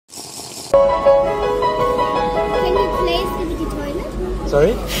Can you play Skibidi Toilet?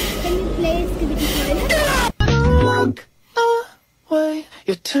 Sorry? Can you play Skibidi Toilet? Walk away,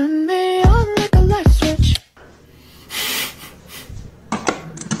 you turn me on like a light switch.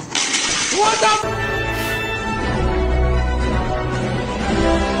 What the?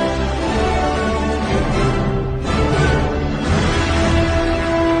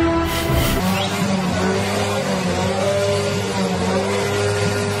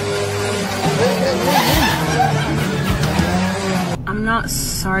 I'm not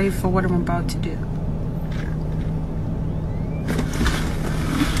sorry for what I'm about to do.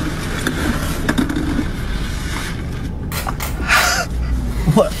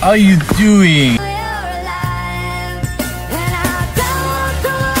 What are you doing?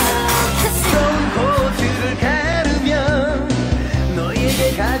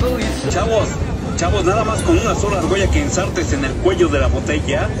 Chavos, nada más con una sola argolla que ensartes en el cuello de la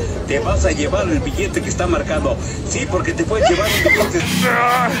botella, te vas a llevar el billete que está marcado. Sí, porque te puedes llevar el billete.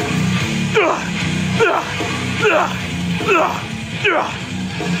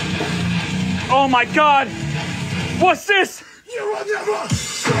 Oh my God! What's this?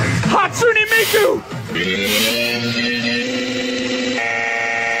 Hatsune Miku!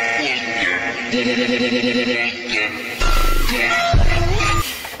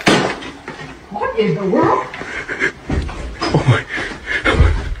 What in the world?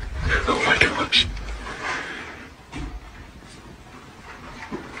 Oh my gosh.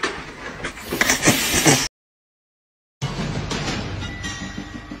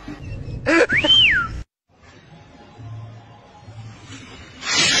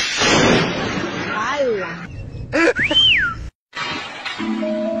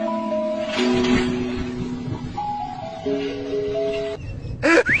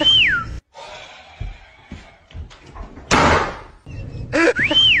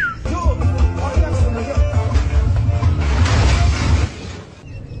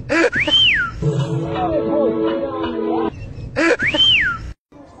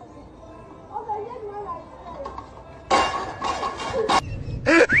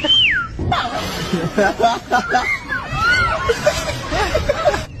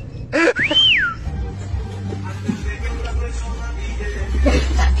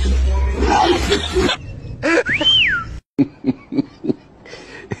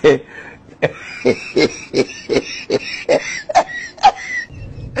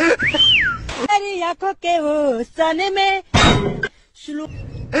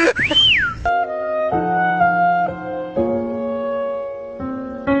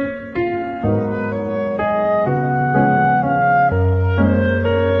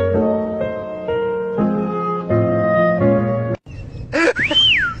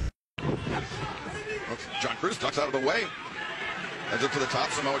 John Cruz ducks out of the way. Heads up to the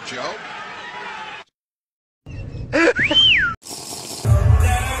top, Samoa Joe.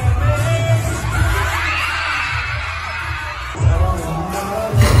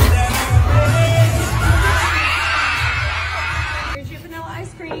 Here's your vanilla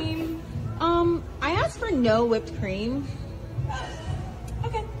ice cream. I asked for no whipped cream.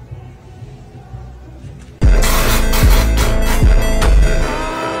 Okay.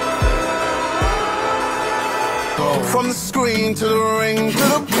 From the screen to the ring, to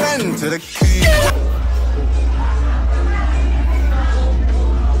the pen, to the key.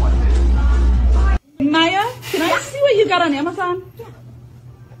 Maya, can I see what you got on Amazon? Yeah.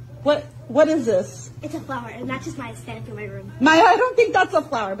 What is this? It's a flower, and that's just my stand for my room. Maya, I don't think that's a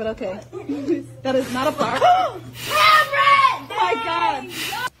flower, but okay. That is not a flower. Cameron! Oh my God.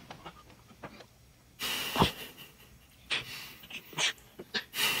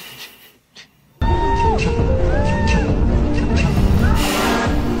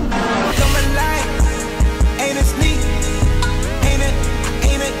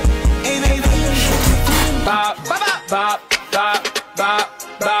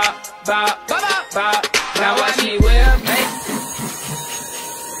 Now what she will make.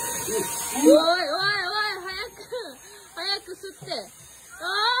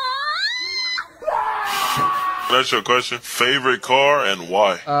 That's your question. Favorite car and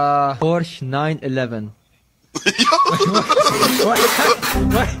why? Porsche 911. What?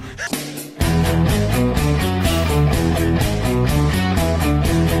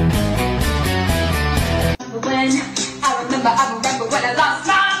 I remember when I lost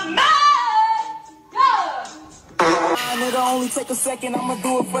my mind. It'll only take a second, I'ma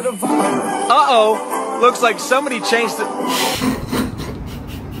do it for the vibe. Uh-oh. Looks like somebody changed it.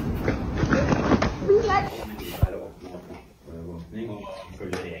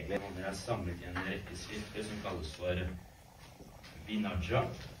 Samlet i en rekke skrifter som kalles for Vinaja.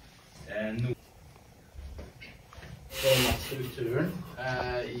 strukturen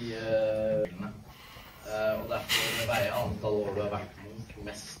i og derfor veier antall år du har vært med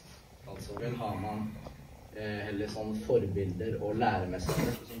mest. Altså har man heller sånn forbilder og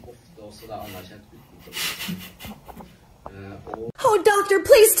læremestere som ofte også er anerkjent utenfor. Oh, doctor,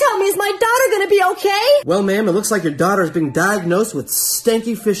 please tell me, is my daughter gonna be okay? Well, ma'am, it looks like your daughter is being diagnosed with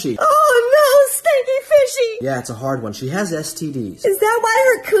stanky fishy. Oh, no, stinky fishy. Yeah, it's a hard one. She has STDs. Is that why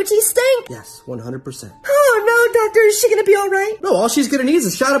her coochie stink? Yes, 100%. Oh, no, doctor, is she gonna be all right? No, all she's gonna need is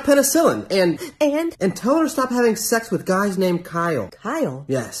a shot of penicillin. And? And tell her to stop having sex with guys named Kyle. Kyle?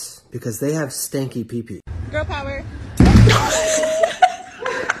 Yes, because they have stanky pee-pee. Girl power.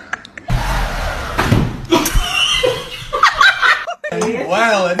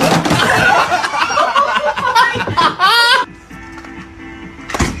 Wow,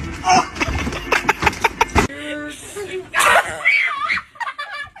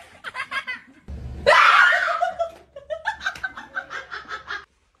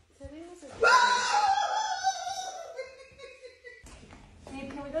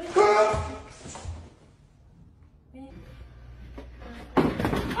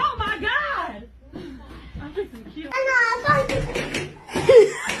 Oh my god! I'm just cute.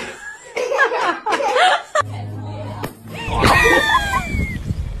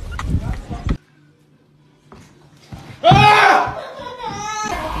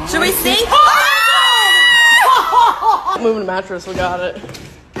 Should we sing? Moving the mattress, we got it.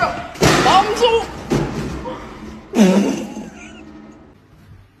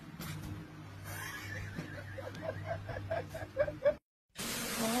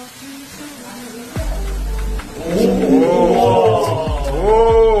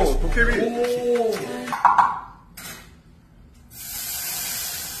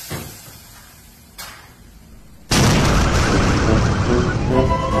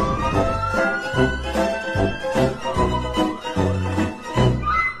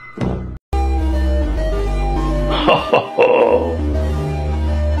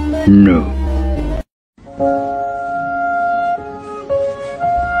 No.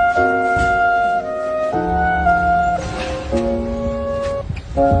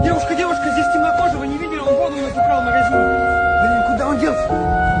 Девушка, здесь темнокожий, вы не видели? Он воду у нас украл в магазине. Блин, куда он делся?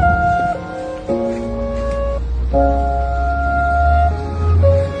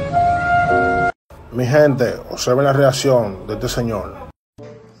 Mi gente, observen la reacción de este señor.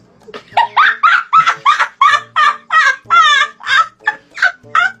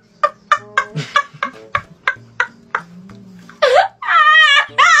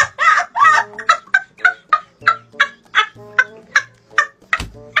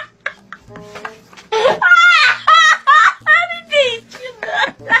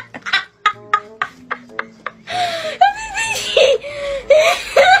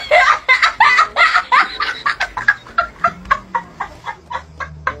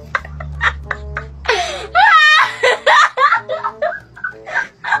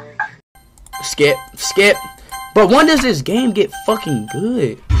 Skip. But when does this game get fucking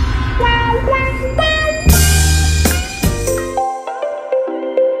good?